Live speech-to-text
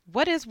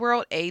What is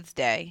World AIDS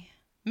Day?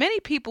 Many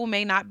people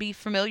may not be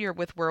familiar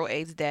with World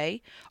AIDS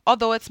Day,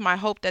 although it's my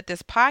hope that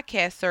this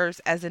podcast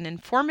serves as an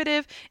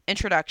informative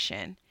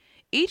introduction.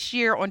 Each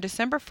year on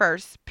December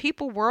 1st,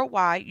 people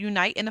worldwide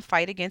unite in the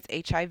fight against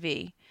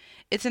HIV.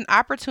 It's an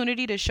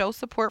opportunity to show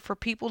support for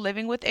people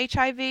living with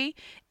HIV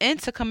and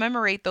to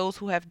commemorate those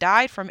who have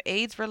died from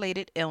AIDS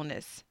related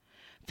illness.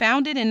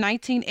 Founded in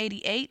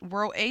 1988,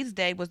 World AIDS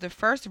Day was the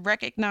first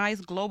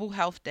recognized global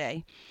health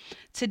day.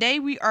 Today,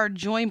 we are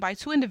joined by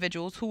two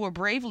individuals who will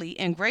bravely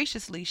and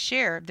graciously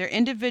share their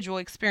individual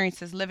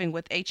experiences living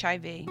with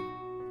HIV.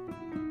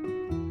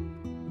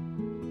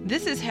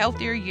 This is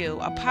Healthier You,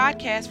 a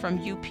podcast from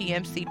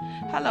UPMC.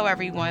 Hello,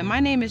 everyone. My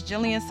name is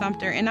Jillian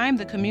Sumter, and I am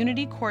the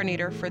community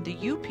coordinator for the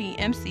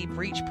UPMC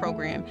Breach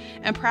program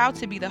and proud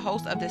to be the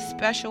host of this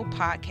special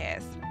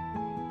podcast.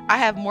 I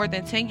have more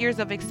than 10 years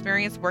of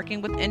experience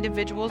working with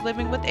individuals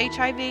living with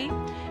HIV.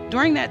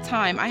 During that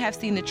time, I have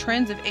seen the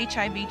trends of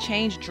HIV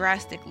change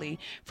drastically,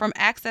 from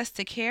access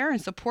to care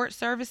and support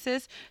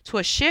services to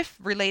a shift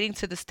relating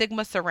to the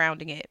stigma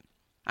surrounding it.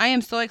 I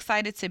am so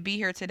excited to be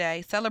here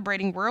today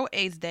celebrating World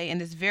AIDS Day in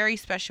this very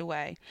special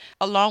way,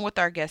 along with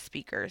our guest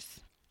speakers.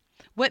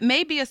 What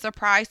may be a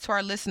surprise to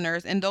our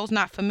listeners and those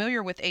not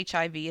familiar with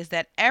HIV is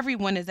that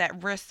everyone is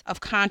at risk of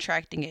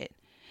contracting it.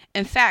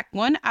 In fact,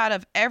 1 out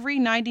of every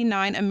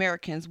 99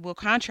 Americans will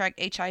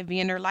contract HIV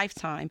in their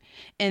lifetime,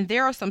 and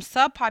there are some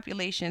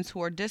subpopulations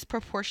who are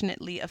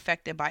disproportionately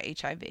affected by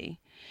HIV.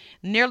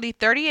 Nearly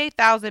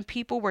 38,000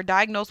 people were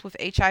diagnosed with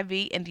HIV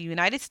in the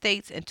United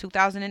States in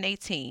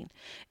 2018.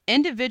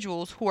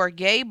 Individuals who are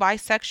gay,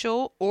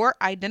 bisexual, or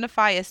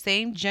identify as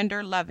same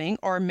gender loving,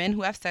 or men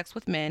who have sex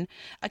with men,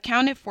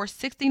 accounted for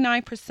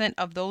 69%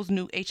 of those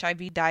new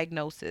HIV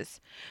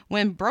diagnoses.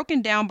 When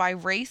broken down by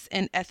race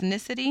and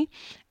ethnicity,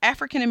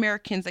 African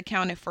Americans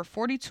accounted for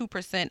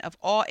 42% of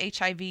all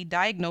HIV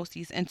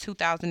diagnoses in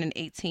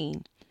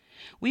 2018.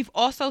 We've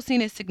also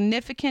seen a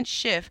significant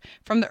shift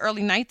from the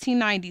early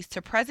 1990s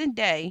to present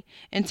day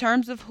in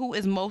terms of who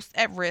is most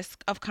at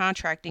risk of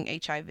contracting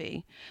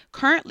HIV.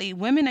 Currently,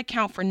 women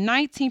account for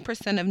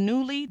 19% of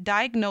newly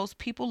diagnosed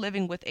people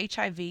living with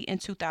HIV in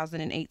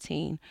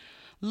 2018.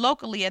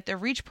 Locally at the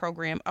REACH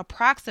program,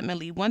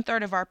 approximately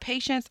one-third of our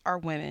patients are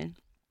women.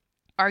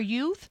 Our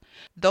youth,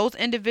 those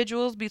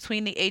individuals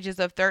between the ages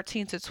of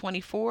 13 to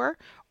 24,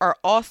 are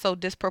also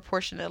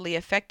disproportionately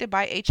affected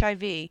by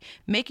HIV,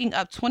 making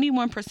up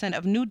 21%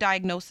 of new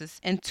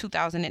diagnoses in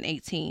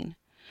 2018.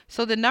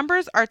 So the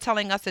numbers are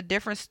telling us a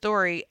different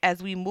story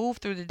as we move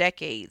through the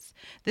decades.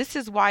 This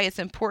is why it's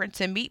important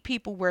to meet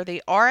people where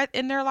they are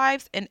in their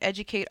lives and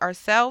educate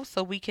ourselves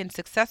so we can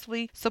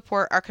successfully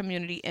support our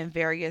community in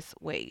various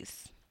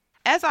ways.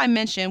 As I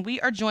mentioned, we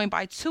are joined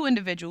by two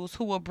individuals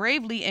who will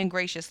bravely and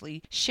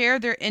graciously share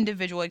their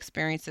individual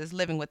experiences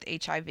living with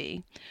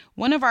HIV.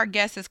 One of our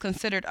guests is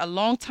considered a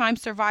longtime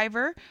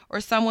survivor or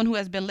someone who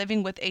has been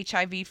living with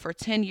HIV for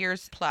 10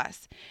 years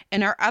plus,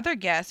 and our other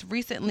guest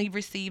recently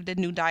received a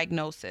new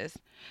diagnosis.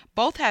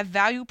 Both have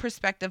valued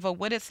perspective of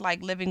what it's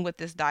like living with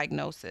this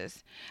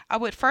diagnosis. I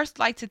would first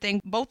like to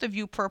thank both of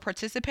you for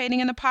participating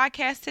in the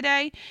podcast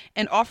today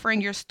and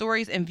offering your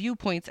stories and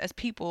viewpoints as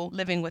people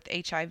living with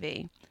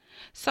HIV.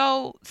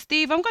 So,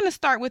 Steve, I'm going to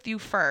start with you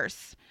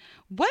first.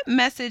 What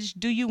message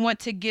do you want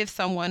to give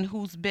someone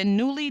who's been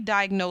newly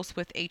diagnosed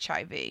with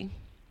HIV?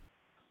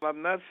 My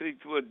message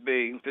would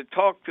be to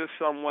talk to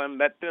someone,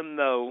 let them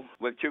know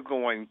what you're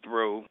going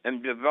through,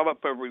 and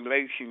develop a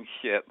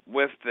relationship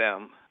with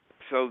them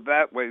so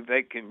that way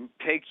they can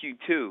take you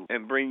to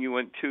and bring you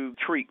into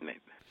treatment.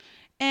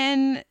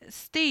 And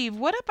Steve,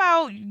 what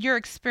about your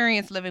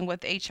experience living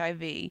with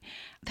HIV?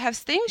 Have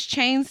things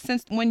changed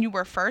since when you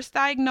were first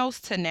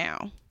diagnosed to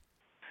now?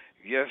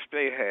 Yes,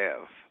 they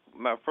have.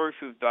 When I first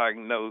was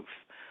diagnosed,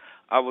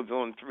 I was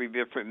on 3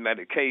 different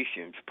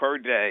medications per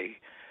day,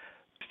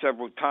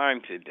 several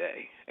times a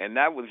day, and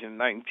that was in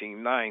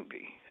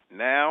 1990.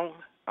 Now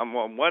I'm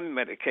on one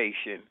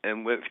medication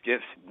and with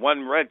just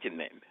one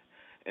regimen,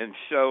 and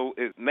so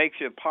it makes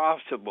it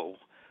possible,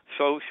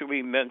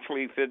 socially,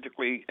 mentally,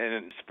 physically,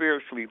 and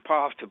spiritually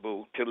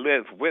possible to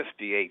live with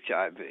the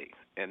HIV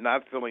and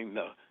not feeling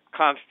the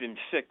constant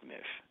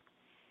sickness.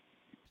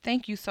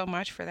 Thank you so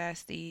much for that,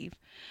 Steve.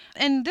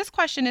 And this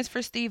question is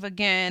for Steve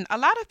again. A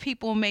lot of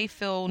people may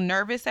feel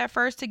nervous at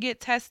first to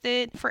get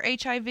tested for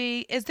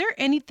HIV. Is there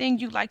anything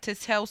you'd like to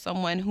tell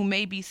someone who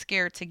may be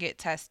scared to get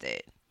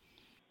tested?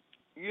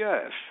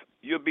 Yes,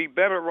 you'll be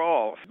better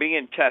off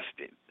being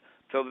tested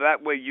so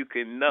that way you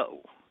can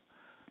know.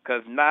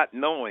 Because not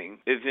knowing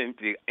isn't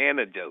the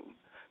antidote.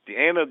 The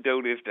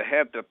antidote is to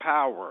have the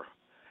power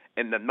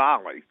and the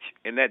knowledge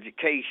and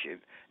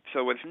education.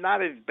 So it's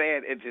not as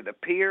bad as it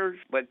appears,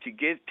 but to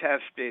get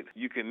tested,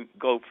 you can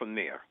go from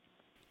there.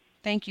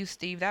 Thank you,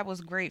 Steve. That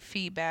was great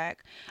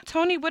feedback.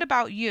 Tony, what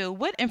about you?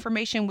 What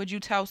information would you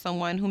tell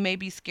someone who may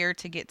be scared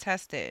to get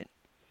tested?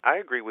 I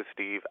agree with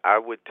Steve. I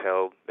would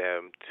tell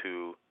them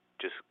to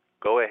just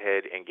go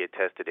ahead and get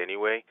tested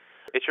anyway.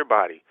 It's your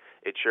body,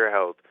 it's your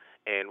health,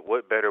 and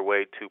what better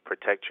way to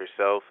protect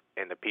yourself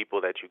and the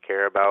people that you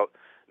care about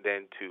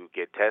than to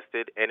get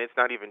tested. And it's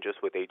not even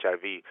just with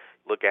HIV.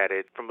 Look at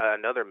it from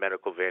another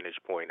medical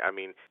vantage point. I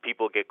mean,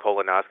 people get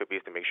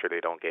colonoscopies to make sure they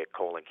don't get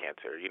colon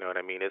cancer. You know what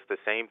I mean? It's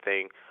the same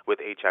thing with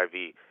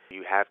HIV.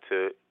 You have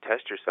to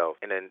test yourself.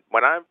 And then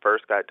when I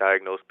first got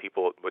diagnosed,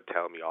 people would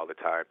tell me all the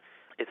time,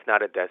 it's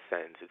not a death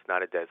sentence. It's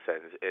not a death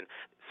sentence. And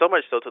so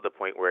much so to the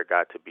point where it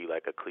got to be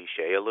like a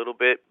cliche a little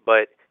bit.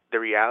 But the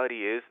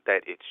reality is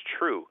that it's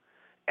true.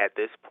 At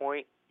this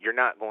point, you're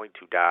not going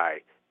to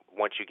die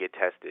once you get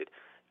tested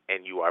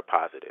and you are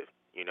positive.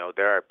 You know,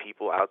 there are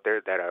people out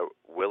there that are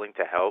willing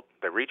to help.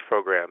 The REACH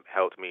program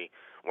helped me.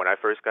 When I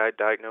first got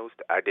diagnosed,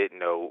 I didn't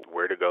know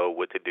where to go,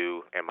 what to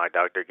do, and my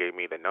doctor gave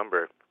me the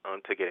number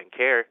to get in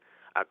care.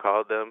 I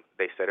called them.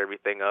 They set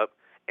everything up,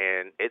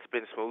 and it's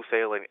been smooth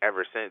sailing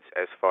ever since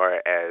as far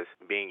as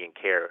being in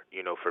care,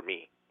 you know, for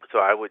me. So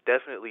I would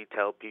definitely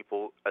tell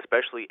people,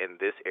 especially in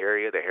this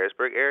area, the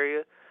Harrisburg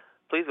area,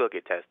 please go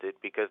get tested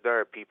because there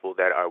are people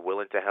that are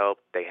willing to help.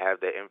 They have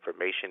the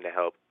information to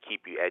help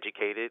keep you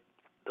educated.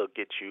 They'll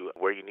get you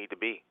where you need to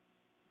be.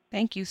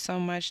 Thank you so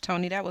much,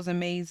 Tony. That was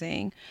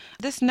amazing.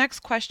 This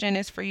next question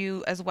is for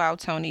you as well,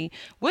 Tony.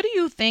 What do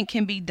you think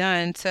can be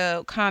done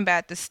to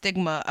combat the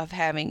stigma of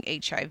having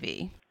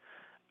HIV?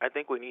 I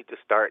think we need to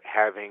start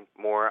having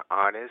more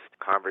honest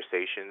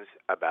conversations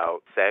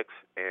about sex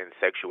and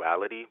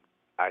sexuality.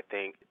 I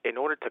think in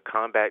order to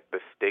combat the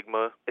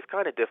stigma, it's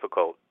kind of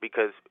difficult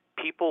because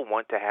people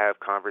want to have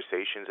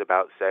conversations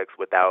about sex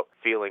without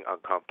feeling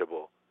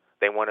uncomfortable.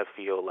 They want to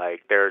feel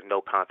like there are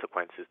no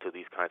consequences to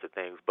these kinds of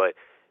things. But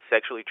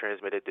sexually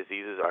transmitted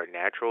diseases are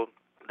natural.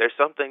 There's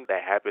something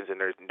that happens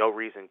and there's no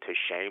reason to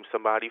shame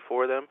somebody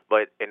for them.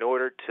 But in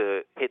order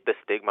to hit the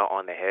stigma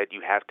on the head,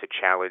 you have to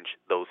challenge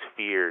those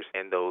fears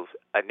and those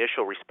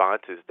initial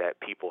responses that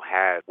people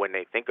have when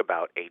they think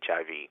about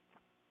HIV.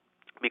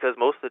 Because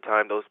most of the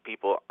time, those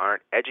people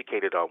aren't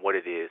educated on what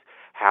it is,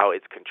 how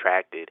it's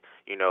contracted.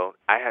 You know,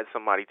 I had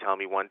somebody tell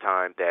me one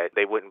time that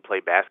they wouldn't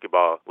play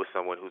basketball with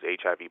someone who's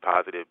HIV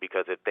positive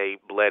because if they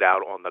bled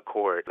out on the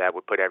court, that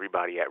would put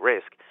everybody at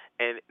risk.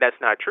 And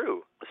that's not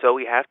true. So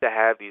we have to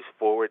have these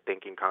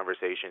forward-thinking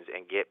conversations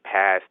and get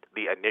past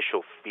the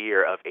initial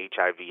fear of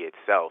HIV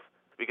itself.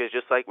 Because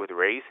just like with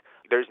race,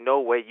 there's no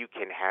way you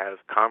can have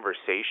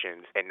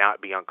conversations and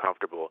not be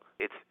uncomfortable.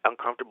 It's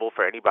uncomfortable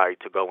for anybody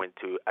to go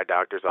into a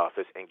doctor's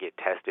office and get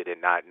tested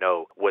and not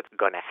know what's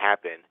going to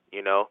happen,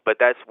 you know? But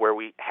that's where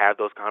we have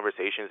those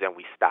conversations and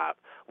we stop.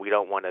 We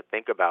don't want to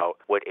think about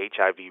what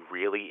HIV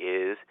really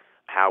is,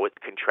 how it's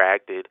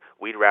contracted.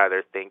 We'd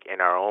rather think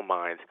in our own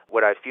minds,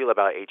 what I feel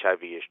about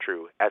HIV is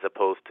true, as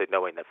opposed to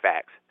knowing the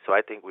facts. So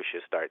I think we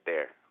should start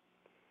there.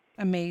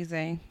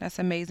 Amazing. That's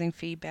amazing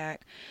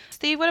feedback.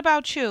 Steve, what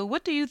about you?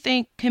 What do you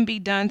think can be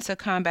done to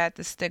combat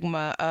the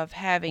stigma of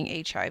having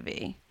HIV?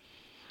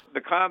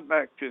 The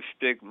combat to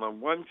stigma,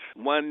 once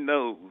one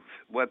knows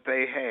what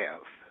they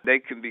have, they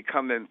can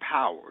become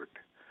empowered.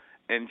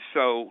 And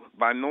so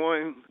by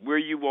knowing where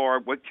you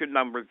are, what your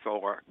numbers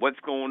are, what's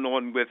going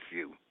on with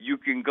you, you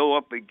can go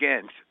up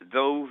against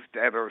those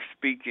that are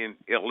speaking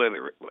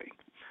illiterately.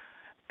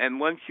 And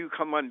once you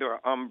come under an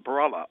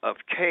umbrella of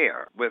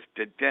care with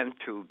the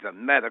dental, the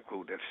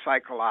medical, the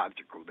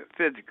psychological, the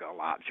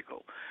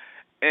physiological,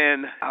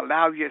 and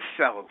allow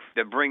yourself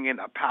to bring in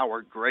a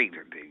power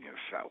greater than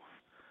yourself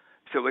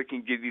so it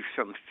can give you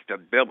some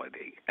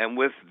stability. And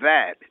with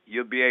that,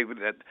 you'll be able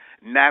to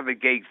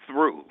navigate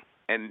through.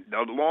 And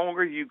the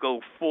longer you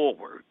go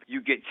forward,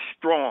 you get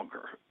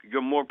stronger.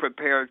 You're more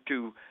prepared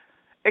to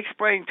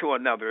explain to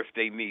another if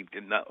they need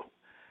to know.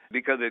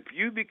 Because if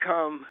you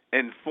become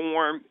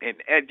informed and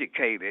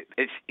educated,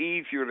 it's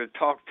easier to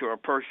talk to a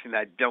person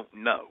that don't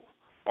know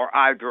or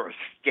either are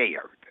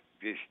scared,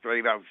 just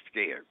straight out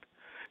scared.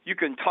 You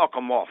can talk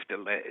them off the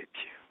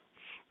ledge.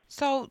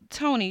 So,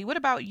 Tony, what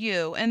about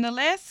you? In the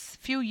last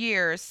few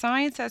years,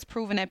 science has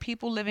proven that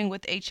people living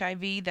with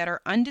HIV that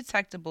are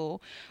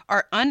undetectable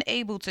are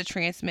unable to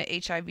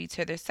transmit HIV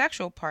to their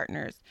sexual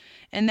partners.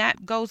 And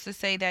that goes to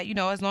say that,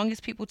 as long as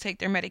people take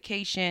their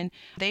medication,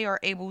 they are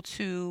able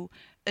to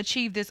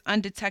achieve this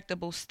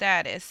undetectable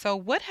status. So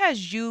what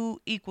has U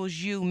equals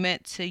U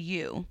meant to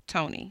you,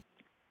 Tony?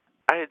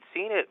 I had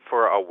seen it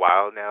for a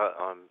while now,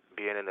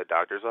 being in the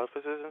doctor's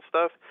offices and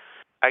stuff.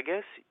 I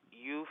guess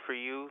U for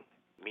you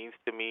means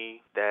to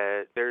me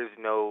that there's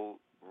no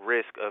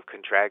risk of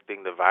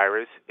contracting the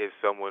virus if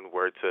someone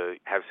were to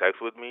have sex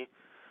with me.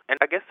 And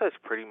I guess that's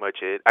pretty much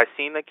it. I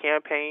seen the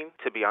campaign.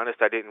 To be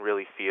honest, I didn't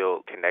really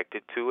feel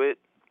connected to it.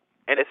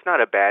 And it's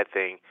not a bad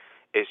thing.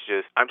 It's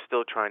just I'm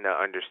still trying to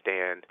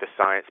understand the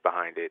science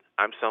behind it.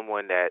 I'm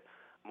someone that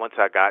once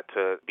I got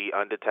to be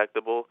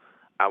undetectable,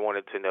 I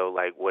wanted to know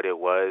like what it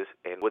was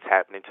and what's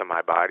happening to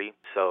my body.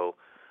 So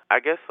I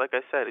guess, like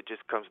I said, it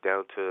just comes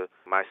down to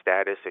my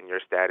status and your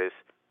status.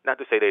 Not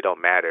to say they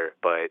don't matter,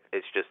 but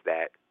it's just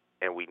that,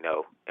 and we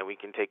know, and we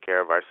can take care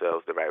of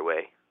ourselves the right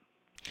way.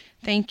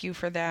 Thank you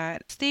for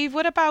that. Steve,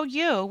 what about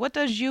you? What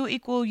does U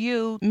equal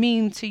U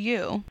mean to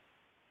you?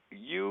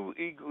 U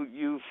equal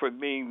U for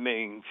me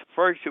means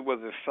first it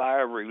was a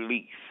sigh of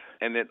relief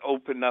and it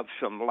opened up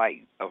some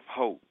light of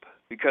hope.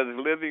 because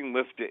living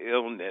with the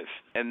illness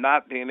and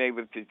not being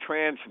able to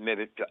transmit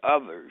it to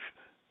others,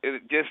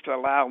 it just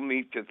allowed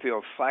me to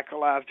feel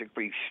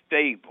psychologically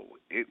stable.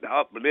 It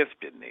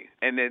uplifted me,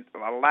 and it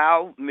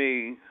allowed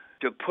me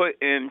to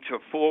put into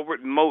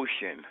forward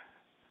motion,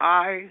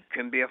 I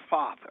can be a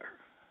father.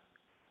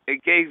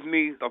 It gave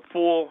me the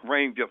full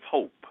range of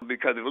hope,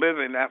 because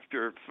living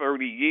after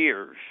 30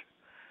 years,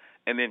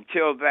 and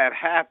until that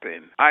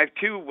happened, I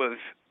too was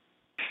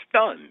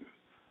stunned.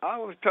 I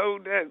was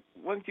told that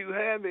once you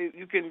have it,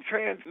 you can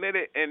transmit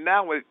it, and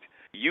now it's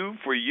you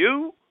for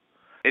you.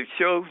 It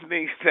shows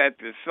me that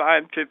the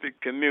scientific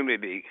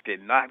community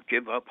did not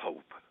give up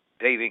hope.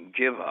 They didn't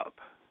give up,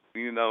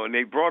 and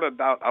they brought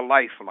about a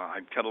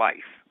lifeline to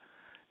life.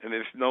 And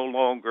it's no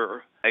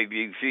longer a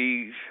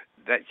disease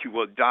that you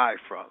will die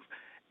from.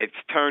 It's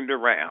turned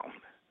around.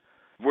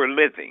 We're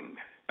living,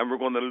 and we're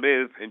going to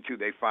live until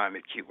they find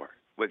a cure,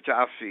 which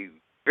I see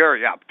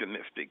very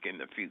optimistic in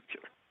the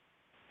future.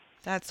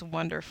 That's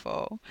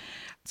wonderful.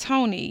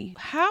 Tony,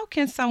 how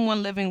can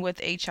someone living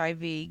with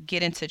HIV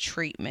get into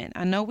treatment?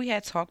 I know we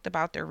had talked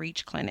about the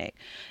REACH clinic.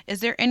 Is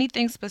there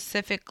anything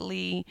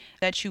specifically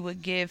that you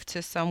would give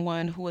to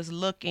someone who is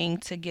looking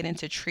to get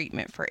into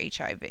treatment for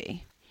HIV?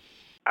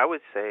 I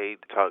would say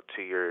talk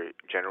to your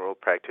general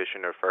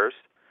practitioner first,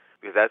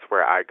 because that's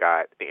where I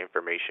got the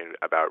information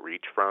about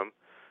REACH from.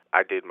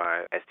 I did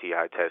my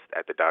STI test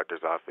at the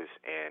doctor's office,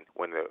 and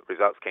when the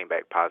results came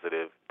back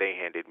positive, they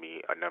handed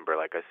me a number,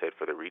 like I said,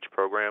 for the REACH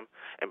program.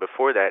 And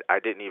before that, I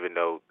didn't even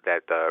know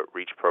that the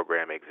REACH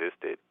program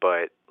existed.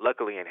 But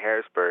luckily in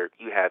Harrisburg,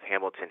 you have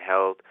Hamilton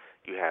Health,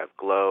 you have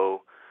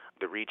GLOW,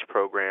 the REACH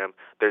program.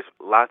 There's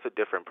lots of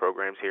different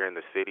programs here in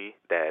the city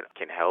that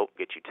can help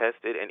get you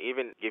tested and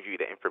even give you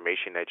the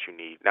information that you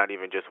need, not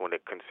even just when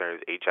it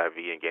concerns HIV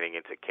and getting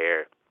into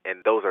care.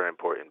 And those are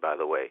important, by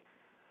the way.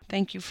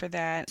 Thank you for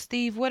that.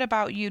 Steve, what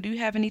about you? Do you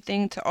have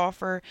anything to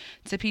offer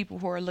to people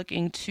who are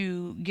looking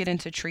to get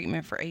into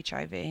treatment for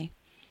HIV?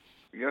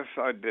 Yes,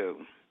 I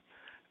do.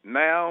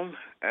 Now,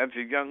 as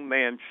a young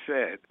man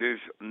said, there's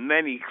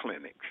many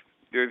clinics.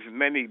 There's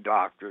many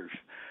doctors.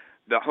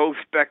 The whole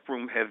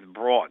spectrum has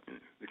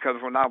broadened,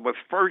 because when I was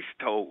first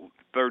told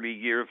 30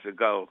 years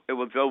ago, it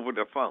was over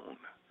the phone.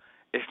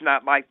 It's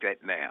not like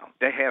that now.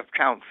 They have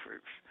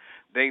counselors.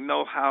 They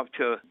know how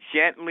to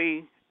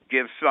gently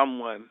give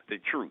someone the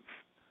truth.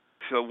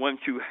 So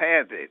once you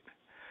have it,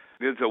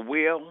 there's a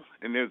will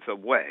and there's a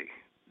way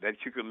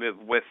that you can live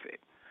with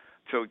it.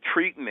 So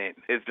treatment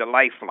is the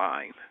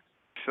lifeline.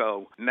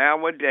 So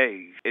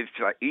nowadays, it's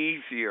an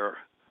easier,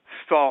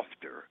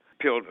 softer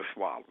pill to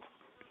swallow.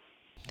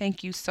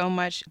 Thank you so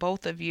much,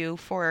 both of you,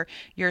 for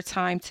your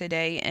time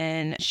today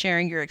and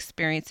sharing your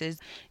experiences.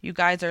 You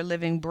guys are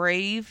living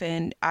brave,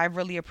 and I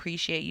really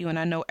appreciate you, and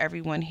I know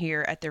everyone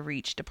here at the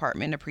REACH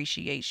department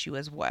appreciates you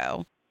as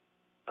well.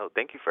 Oh,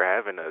 thank you for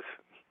having us.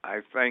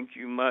 I thank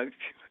you much,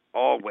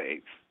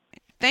 always.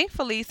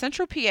 Thankfully,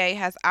 Central PA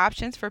has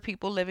options for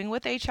people living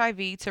with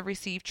HIV to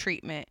receive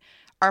treatment.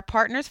 Our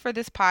partners for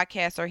this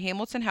podcast are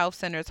Hamilton Health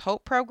Center's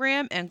HOPE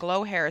program and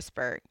GLOW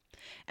Harrisburg.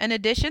 In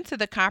addition to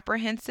the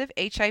comprehensive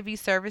HIV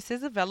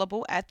services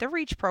available at the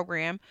REACH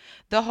program,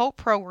 the HOPE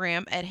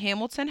program at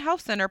Hamilton Health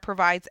Center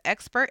provides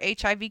expert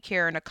HIV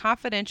care in a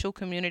confidential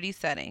community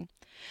setting.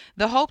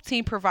 The HOPE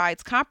team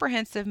provides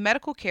comprehensive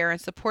medical care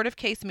and supportive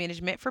case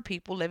management for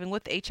people living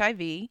with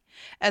HIV,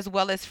 as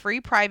well as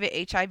free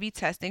private HIV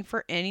testing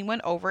for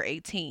anyone over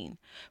 18.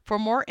 For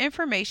more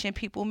information,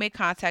 people may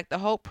contact the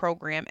HOPE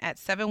program at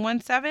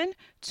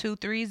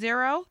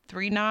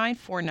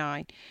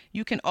 717-230-3949.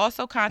 You can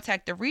also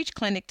contact the REACH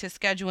clinic to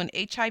schedule an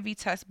HIV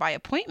test by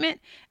appointment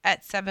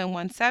at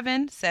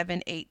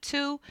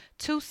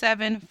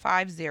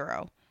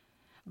 717-782-2750.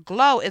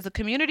 GLOW is a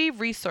community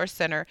resource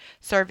center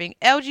serving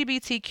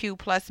LGBTQ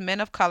plus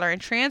men of color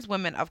and trans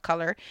women of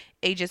color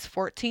ages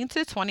 14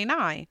 to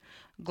 29.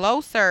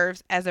 GLOW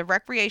serves as a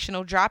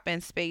recreational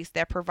drop-in space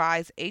that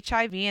provides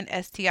HIV and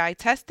STI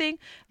testing,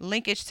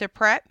 linkage to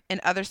PrEP, and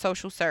other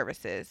social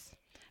services.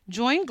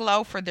 Join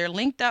GLOW for their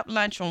Linked Up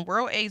Lunch on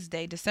World AIDS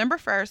Day, December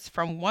 1st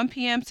from 1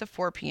 p.m. to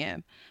 4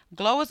 p.m.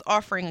 GLOW is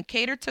offering a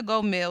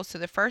catered-to-go meals to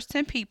the first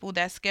 10 people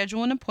that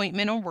schedule an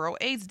appointment on World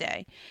AIDS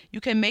Day.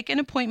 You can make an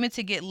appointment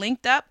to get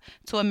linked up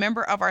to a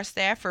member of our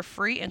staff for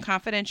free and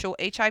confidential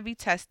HIV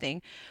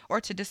testing,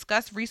 or to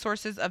discuss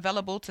resources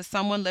available to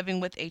someone living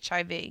with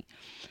HIV.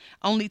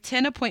 Only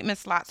 10 appointment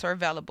slots are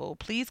available.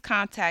 Please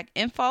contact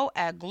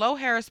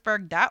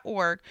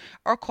info@glowharrisburg.org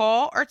or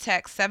call or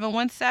text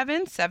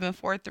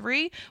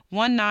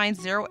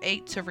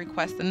 717-743-1908 to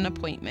request an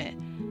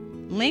appointment.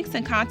 Links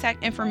and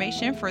contact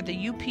information for the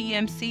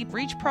UPMC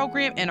REACH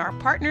program and our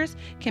partners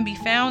can be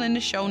found in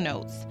the show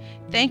notes.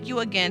 Thank you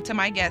again to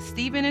my guests,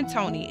 Stephen and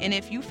Tony. And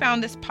if you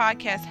found this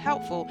podcast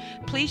helpful,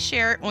 please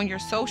share it on your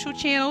social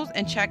channels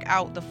and check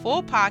out the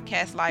full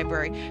podcast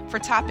library for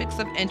topics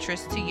of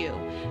interest to you.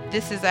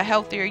 This is A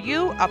Healthier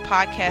You, a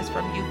podcast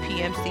from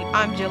UPMC.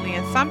 I'm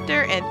Jillian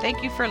Sumter, and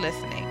thank you for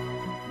listening.